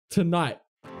tonight,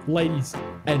 ladies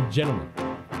and gentlemen,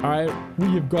 all right, we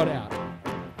have got out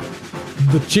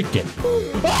the chicken.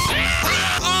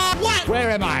 What?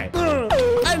 Where am I?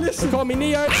 Hey, listen, call me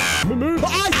Neo. Move.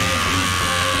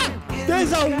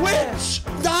 There's a witch.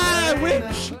 Die,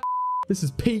 witch. This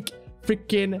is peak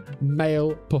freaking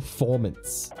male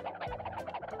performance.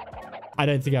 I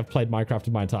don't think I've played Minecraft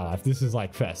in my entire life. This is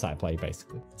like first time playing,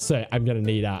 basically. So I'm gonna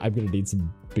need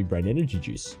some big brain energy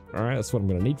juice. All right, that's what I'm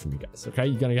gonna need from you guys. Okay,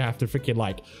 you're gonna have to freaking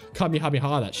like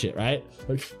kamehameha that shit, right?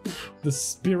 Like the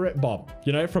spirit bomb,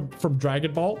 you know, from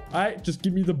Dragon Ball. All right, just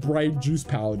give me the brain juice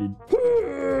paladin.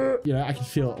 You know, I can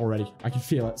feel it already. I can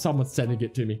feel it. Someone's sending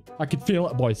it to me. I can feel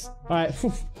it, boys. All right,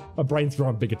 my brain's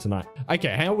growing bigger tonight. Okay,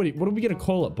 hang on. What are we gonna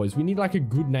call it, boys? We need like a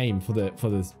good name for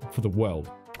the world.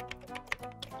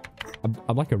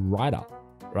 I'm like a writer,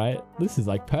 right? This is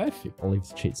like perfect. I'll leave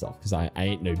the cheats off because I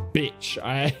ain't no bitch.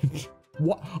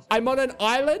 What? I'm on an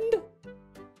island?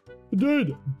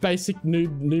 Dude, basic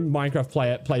noob Minecraft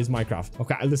player plays Minecraft.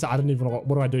 Okay, listen, I don't even know.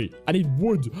 What do I do? I need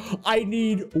wood. I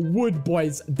need wood,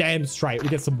 boys. Damn straight. We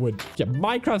get some wood. Yeah,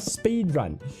 Minecraft speed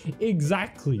run.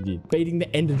 Exactly, dude. Beating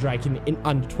the Ender Dragon in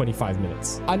under 25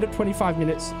 minutes. Under 25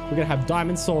 minutes, we're gonna have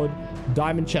diamond sword,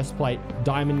 diamond chest plate,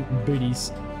 diamond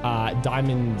booties,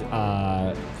 diamond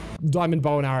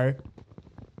bow and arrow.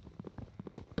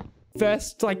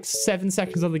 First like 7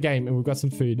 seconds of the game and we've got some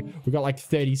food. We've got like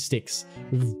 30 sticks.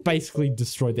 We've basically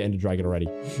destroyed the Ender Dragon already.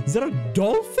 Is that a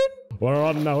dolphin? We're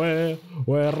on our way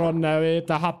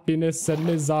to happiness and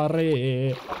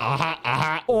misery.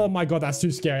 Aha. Oh my god, that's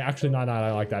too scary. Actually, no, I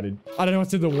don't like that, dude. I don't know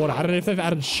what's in the water. I don't know if they've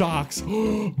added sharks.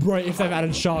 Bro, if they've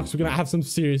added sharks, we're gonna have some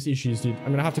serious issues, dude.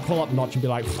 I'm gonna have to call up Notch and be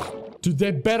like, dude,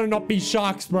 there better not be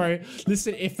sharks, bro.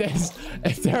 Listen, if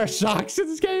there are sharks in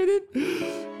this game, dude.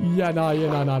 Yeah, no.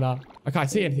 I can't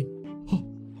see anything. Oh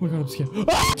my god, I'm scared.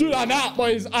 Ah, dude, I'm out,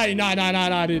 boys. Hey, no,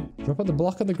 dude. Drop the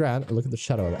block on the ground and look at the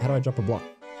shadow of it. How do I drop a block?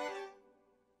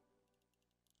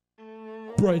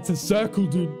 Bro, it's a circle,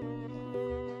 dude.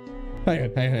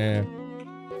 Hang on.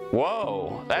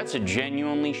 Whoa, that's a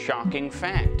genuinely shocking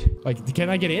fact. Like, can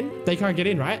I get in? They can't get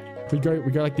in, right? We go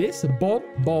like this. Bomb,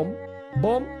 bomb,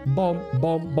 bomb, bomb,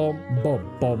 bomb, bomb,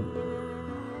 bomb, bomb.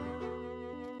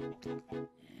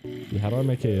 Yeah, how do I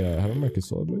make a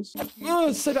sword, boys?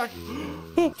 Oh, stay back.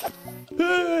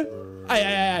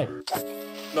 Hey.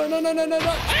 No.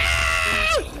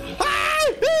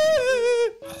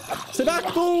 Stay back,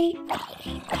 fool.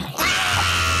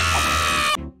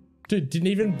 Dude, didn't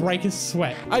even break a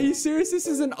sweat. Are you serious? This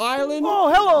is an island?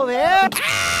 Oh, hello there.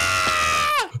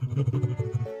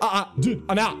 Dude,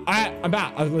 I'm out. I'm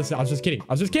out. Listen, I was just kidding.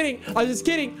 Wait,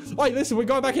 listen, we're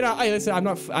going back in. Hey, listen, I'm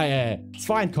not. It's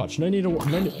fine, Koch. No need to.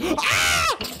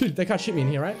 Dude, they can't shoot me in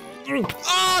here, right? Dude.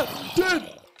 I'm gonna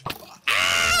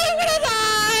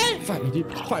die. Fight me,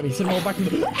 dude. Fight me. Send them all back in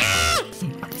the.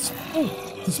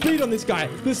 The speed on this guy.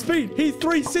 The speed. He's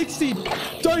 360.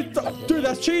 Dude,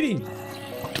 that's cheating.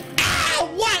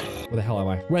 What? Where the hell am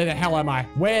I? Where am I?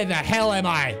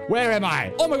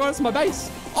 Oh my god, it's my base.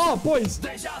 Oh, boys.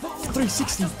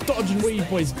 360. Dodge and weave,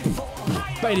 boys.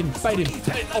 Bait him.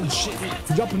 Oh, shit.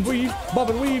 Jump and weave. Bob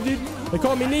and weave, dude. They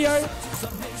call me Neo.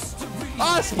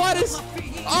 Spiders.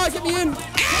 Get me in.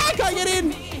 I can't get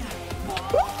in.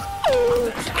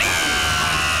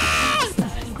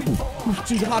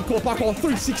 Dude, hardcore parkour.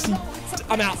 360.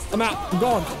 I'm out. I'm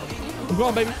gone,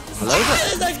 baby. Hello?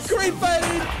 There's a creeper,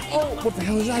 dude. Oh, what the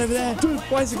hell is that over there? Dude,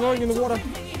 why is it glowing in the water?